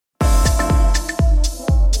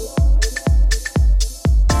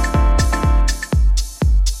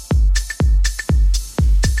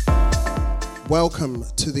Welcome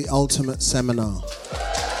to the Ultimate Seminar.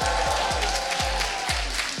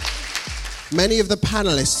 Many of the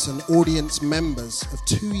panelists and audience members of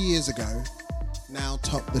 2 years ago now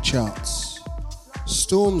top the charts.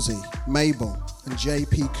 Stormzy, Mabel and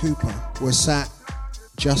JP Cooper were sat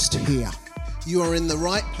just here. You are in the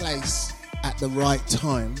right place at the right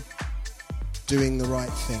time, doing the right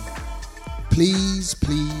thing. Please,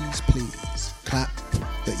 please, please clap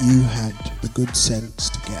that you had the good sense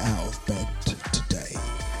to get out of bed today.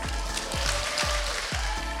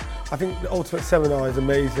 I think the Ultimate Seminar is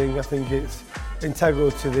amazing. I think it's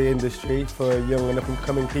integral to the industry for young and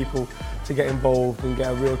up-and-coming people to get involved and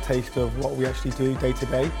get a real taste of what we actually do day to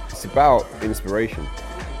day. It's about inspiration,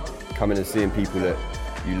 coming and seeing people that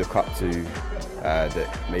you look up to,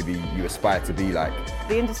 that maybe you aspire to be like.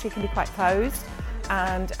 The industry can be quite closed,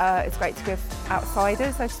 and it's great to give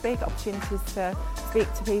outsiders, so to speak, opportunities to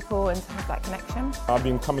speak to people and to have that connection. I've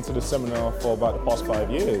been coming to the seminar for about the past 5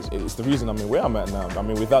 years. It's the reason where I'm at now.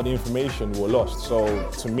 Without the information, we're lost. So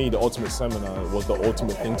to me, the Ultimate Seminar was the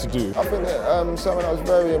ultimate thing to do. I think that seminar is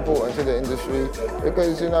very important to the industry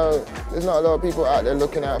because, there's not a lot of people out there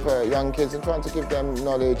looking out for young kids and trying to give them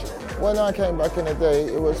knowledge. When I came back in the day,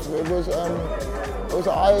 it was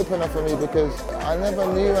an eye-opener for me because I never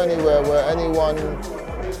knew anywhere where anyone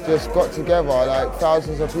just got together, like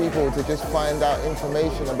thousands of people, to just find out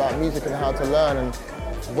information about music and how to learn and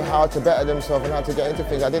how to better themselves and how to get into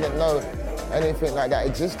things. I didn't know anything like that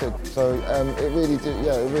existed, so it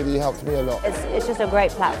really helped me a lot. It's just a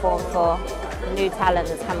great platform for new talent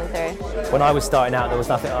that's coming through. When I was starting out, there was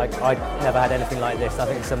nothing, I never had anything like this. I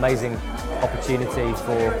think it's an amazing opportunity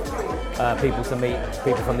for people to meet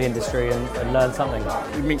people from the industry and learn something.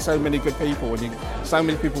 You meet so many good people and so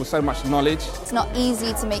many people with so much knowledge. It's not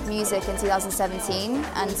easy to make music in 2017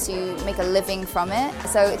 and to make a living from it.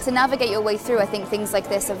 So to navigate your way through, I think things like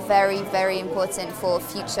this are very, very important for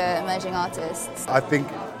future emerging artists. I think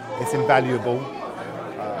it's invaluable.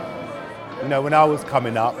 When I was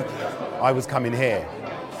coming up, I was coming here.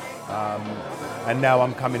 And now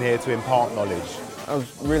I'm coming here to impart knowledge. I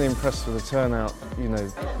was really impressed with the turnout.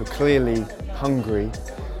 They're clearly hungry,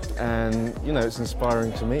 and it's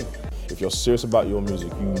inspiring to me. If you're serious about your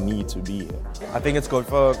music, you need to be here. I think it's good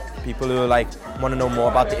for people who want to know more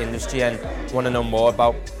about the industry and want to know more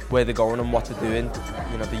about where they're going and what they're doing.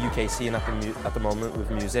 The UK scene at the moment with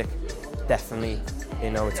music, definitely,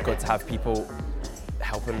 it's good to have people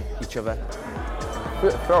helping each other.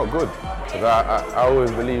 It felt good, because I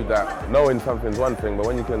always believe that knowing something's one thing, but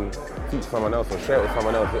when you can teach someone else or share it with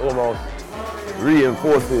someone else, it almost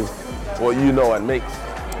reinforces what you know and makes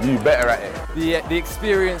you better at it. The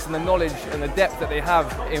experience and the knowledge and the depth that they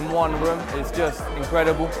have in one room is just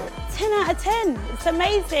incredible. 10 out of 10, it's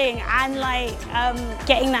amazing, and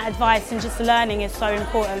getting that advice and just learning is so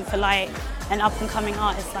important for an up-and-coming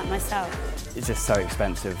artist like myself. It's just so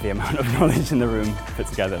expensive, the amount of knowledge in the room put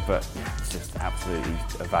together, but it's just absolutely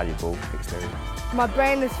a valuable experience. My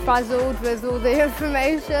brain is frazzled with all the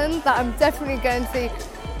information that I'm definitely going to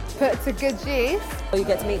put to good use. You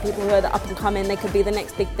get to meet people who are up and coming, they could be the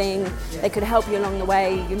next big thing, they could help you along the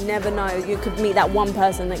way, you never know, you could meet that one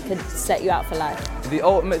person that could set you out for life. The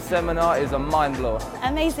Ultimate Seminar is a mind blower.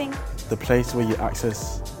 Amazing. The place where you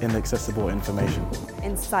access inaccessible information.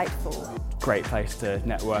 Insightful. Great place to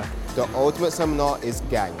network. The Ultimate Seminar is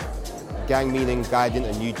gang. Gang meaning guiding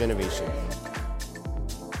a new generation.